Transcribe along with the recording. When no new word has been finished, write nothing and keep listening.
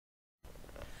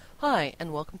Hi,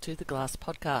 and welcome to the Glass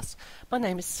Podcast. My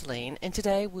name is Celine, and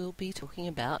today we'll be talking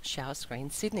about Shower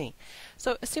Screen Sydney.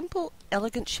 So, a simple,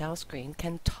 elegant shower screen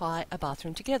can tie a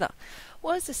bathroom together.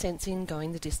 What is the sense in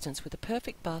going the distance with a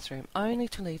perfect bathroom only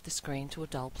to leave the screen to a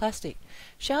dull plastic?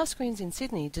 Shower screens in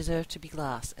Sydney deserve to be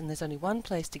glass, and there's only one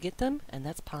place to get them, and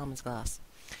that's Palmer's Glass.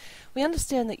 We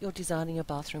understand that you're designing a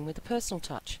bathroom with a personal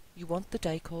touch. You want the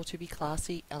decor to be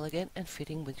classy, elegant, and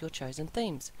fitting with your chosen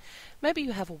themes. Maybe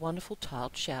you have a wonderful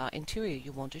tiled shower interior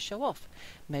you want to show off.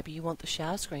 Maybe you want the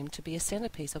shower screen to be a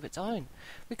centerpiece of its own.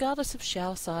 Regardless of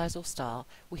shower size or style,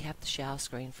 we have the shower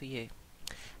screen for you.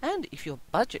 And if you're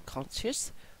budget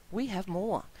conscious, we have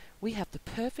more. We have the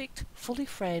perfect, fully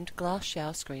framed glass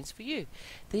shower screens for you.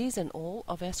 These and all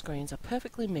of our screens are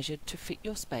perfectly measured to fit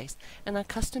your space and are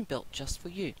custom built just for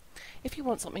you. If you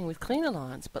want something with cleaner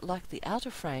lines but like the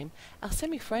outer frame, our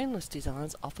semi-frameless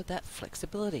designs offer that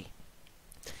flexibility.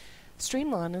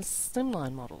 Streamline and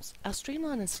slimline models. Our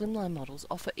streamline and slimline models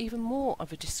offer even more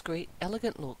of a discreet,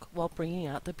 elegant look while bringing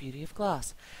out the beauty of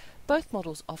glass. Both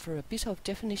models offer a bit of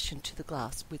definition to the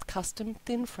glass with custom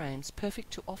thin frames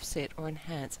perfect to offset or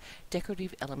enhance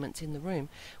decorative elements in the room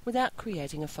without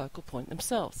creating a focal point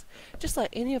themselves. Just like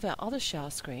any of our other shower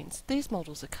screens, these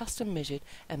models are custom measured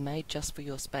and made just for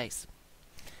your space.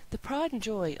 The pride and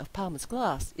joy of Palmer's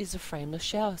Glass is a frameless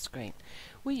shower screen.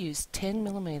 We use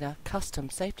 10mm custom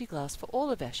safety glass for all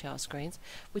of our shower screens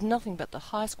with nothing but the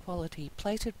highest quality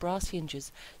plated brass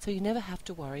hinges, so you never have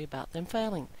to worry about them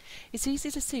failing. It's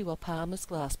easy to see why Palmer's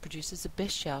Glass produces the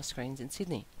best shower screens in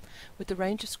Sydney. With the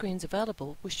range of screens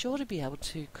available, we're sure to be able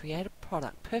to create a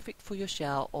product perfect for your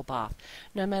shower or bath,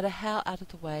 no matter how out of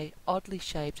the way, oddly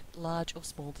shaped, large or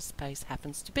small the space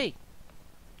happens to be.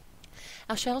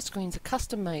 Our shower screens are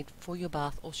custom made for your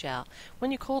bath or shower.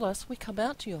 When you call us, we come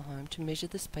out to your home to measure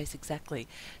the space exactly,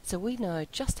 so we know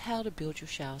just how to build your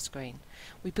shower screen.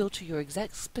 We build to your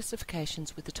exact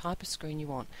specifications with the type of screen you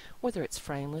want, whether it's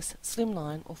frameless,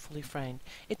 slimline or fully framed.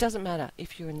 It doesn't matter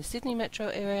if you're in the Sydney metro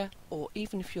area or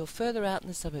even if you're further out in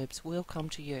the suburbs, we'll come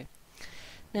to you.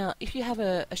 Now, if you have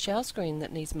a shower screen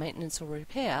that needs maintenance or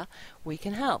repair, we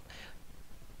can help.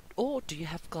 Or do you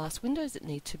have glass windows that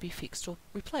need to be fixed or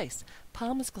replaced?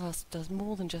 Palmer's Glass does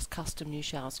more than just custom new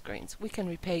shower screens. We can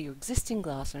repair your existing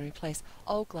glass and replace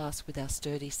old glass with our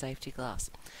sturdy safety glass.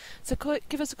 So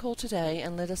give us a call today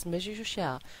and let us measure your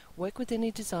shower, work with any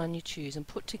design you choose and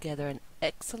put together an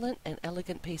excellent and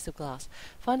elegant piece of glass.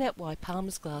 Find out why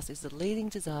Palmer's Glass is the leading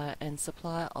designer and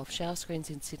supplier of shower screens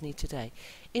in Sydney today.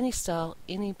 Any style,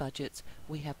 any budgets,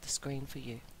 we have the screen for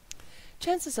you.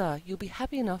 Chances are you'll be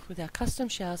happy enough with our custom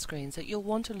shower screens that you'll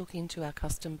want to look into our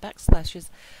custom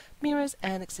backsplashes, mirrors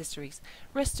and accessories.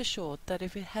 Rest assured that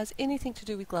if it has anything to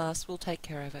do with glass, we'll take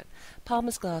care of it.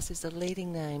 Palmer's Glass is the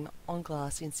leading name on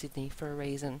glass in Sydney for a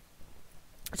reason.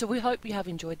 So we hope you have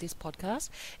enjoyed this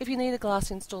podcast. If you need a glass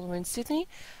installer in Sydney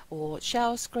or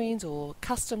shower screens or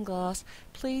custom glass,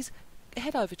 please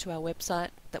head over to our website.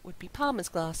 That would be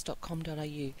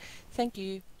palmersglass.com.au. Thank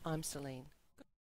you. I'm Celine.